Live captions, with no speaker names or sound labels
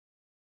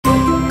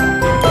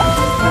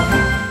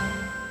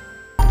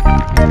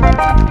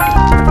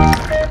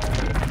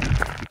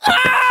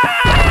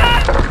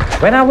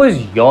When I was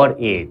your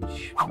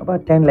age,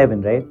 about 10,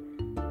 11, right?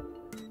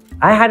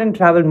 I hadn't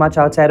traveled much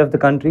outside of the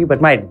country,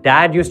 but my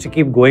dad used to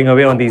keep going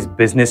away on these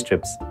business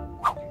trips.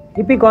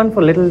 He'd be gone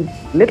for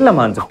little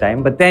amounts of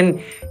time, but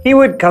then he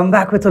would come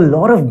back with a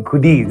lot of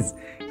goodies.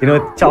 You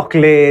know,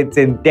 chocolates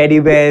and teddy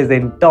bears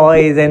and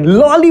toys and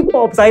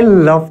lollipops. I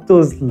loved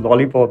those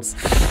lollipops.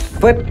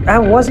 But I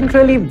wasn't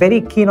really very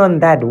keen on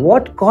that.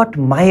 What got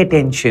my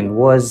attention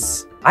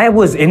was I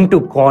was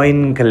into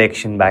coin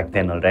collection back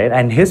then, all right?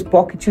 And his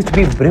pockets used to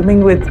be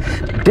brimming with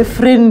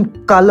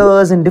different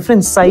colors and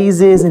different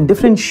sizes and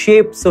different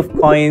shapes of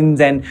coins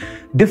and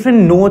different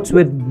notes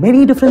with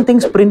many different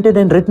things printed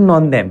and written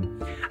on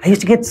them. I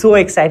used to get so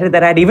excited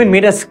that I'd even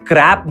made a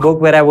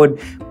scrapbook where I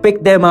would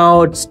pick them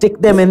out,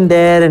 stick them in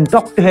there and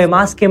talk to him,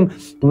 ask him,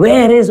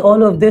 where is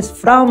all of this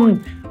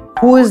from?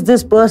 Who is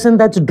this person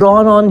that's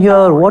drawn on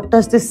here? What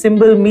does this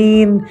symbol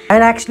mean?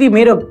 I'd actually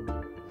made a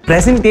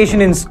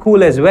presentation in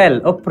school as well,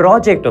 a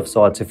project of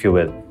sorts, if you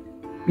will.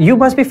 You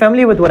must be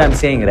familiar with what I'm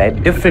saying,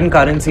 right? Different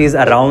currencies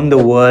around the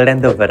world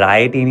and the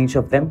variety in each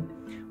of them.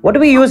 What do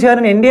we use here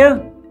in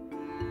India?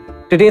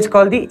 Today it's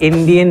called the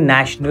Indian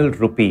National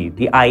Rupee,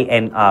 the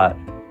INR.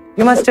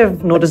 You must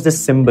have noticed this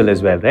symbol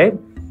as well, right?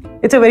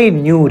 It's a very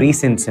new,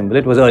 recent symbol.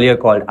 It was earlier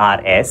called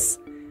RS.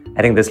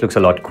 I think this looks a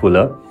lot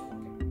cooler.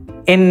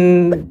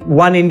 In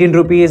 1 Indian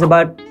rupee is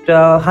about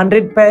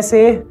 100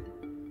 paise.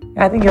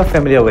 I think you're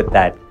familiar with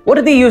that. What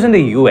do they use in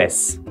the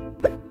US?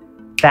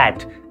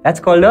 That's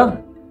called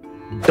a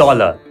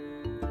dollar.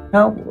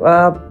 Now,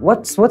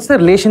 what's the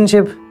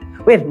relationship?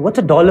 Wait, what's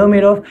a dollar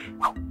made of?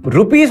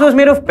 Rupees was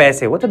made of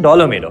paise. What's a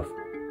dollar made of?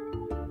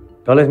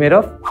 Dollar is made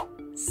of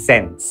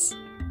cents.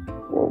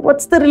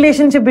 What's the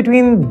relationship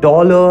between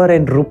dollar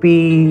and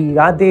rupee?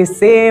 Are they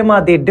same?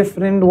 Are they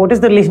different? What is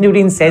the relationship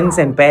between cents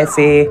and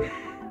paise?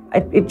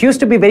 It used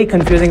to be very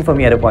confusing for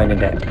me at a point in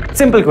time.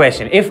 Simple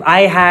question. If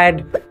I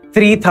had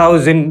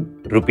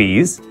 3,000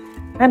 rupees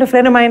and a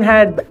friend of mine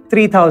had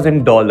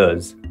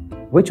 $3,000,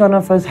 which one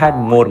of us had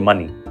more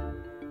money?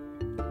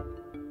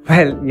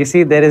 Well, you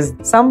see, there is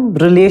some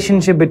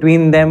relationship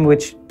between them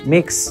which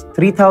makes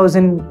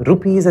 3,000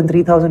 rupees and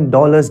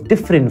 $3,000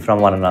 different from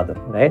one another,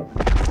 right?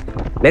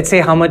 Let's say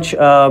how much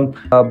a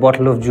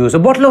bottle of juice, a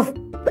bottle of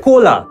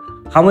cola,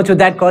 how much would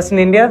that cost in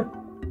India?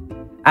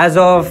 As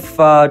of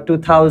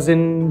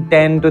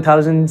 2010,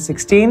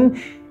 2016,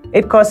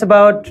 it costs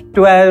about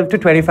 12 to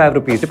 25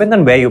 rupees, depends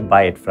on where you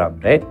buy it from,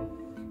 right?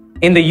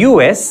 In the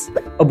US,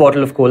 a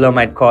bottle of cola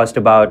might cost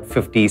about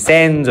 50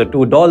 cents or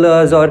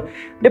 $2 or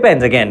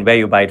depends again where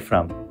you buy it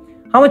from.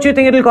 How much do you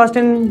think it will cost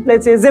in,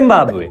 let's say,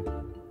 Zimbabwe? $1,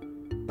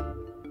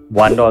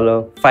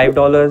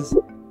 $5,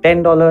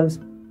 $10?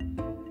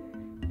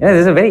 Yeah,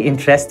 this is a very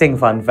interesting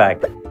fun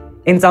fact.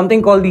 In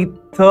something called the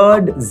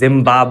third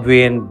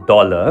Zimbabwean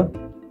dollar,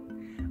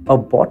 a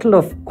bottle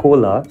of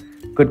cola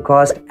could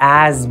cost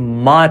as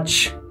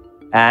much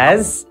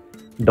as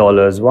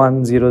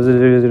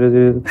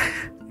 $1,000,000,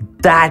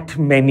 that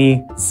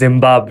many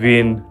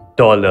Zimbabwean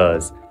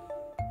dollars.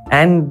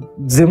 And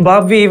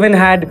Zimbabwe even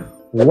had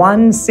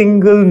one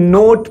single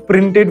note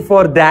printed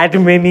for that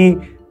many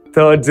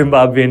third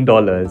Zimbabwean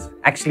dollars.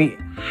 Actually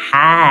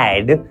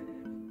had,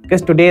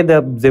 because today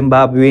the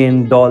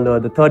Zimbabwean dollar,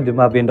 the third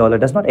Zimbabwean dollar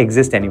does not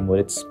exist anymore.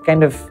 It's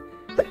kind of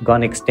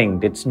gone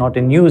extinct. It's not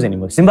in use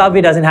anymore.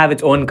 Zimbabwe doesn't have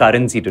its own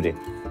currency today.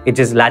 It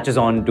just latches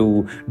on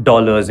to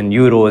dollars and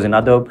euros and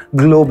other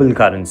global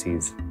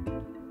currencies.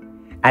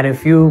 And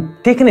if you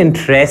take an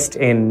interest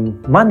in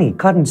money,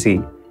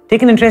 currency,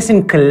 take an interest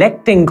in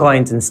collecting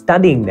coins and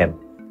studying them,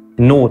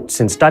 notes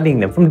and studying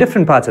them from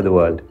different parts of the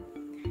world,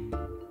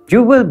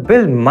 you will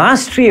build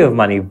mastery of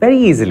money very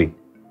easily.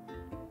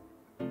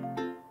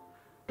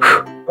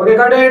 Okay,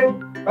 cut it.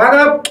 Back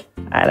up.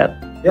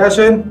 Yeah,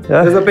 Shin,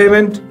 there's a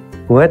payment.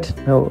 What?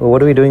 No,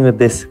 what are we doing with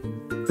this?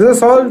 This is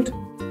salt.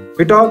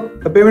 We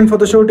talk the payment for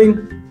the shooting.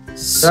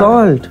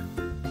 Salt? Yeah.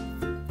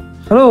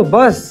 Hello,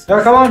 boss.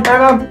 Yeah, come on, back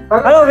up.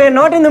 Hello, we're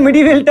not in the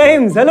medieval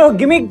times. Hello,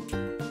 give me...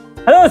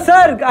 Hello,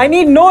 sir, I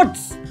need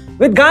notes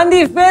with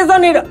Gandhi's face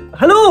on it.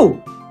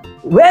 Hello,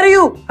 where are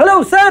you?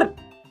 Hello, sir.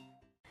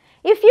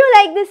 If you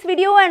like this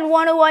video and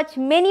want to watch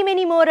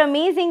many more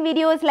amazing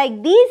videos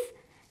like these,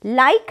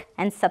 like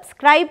and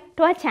subscribe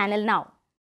to our channel now.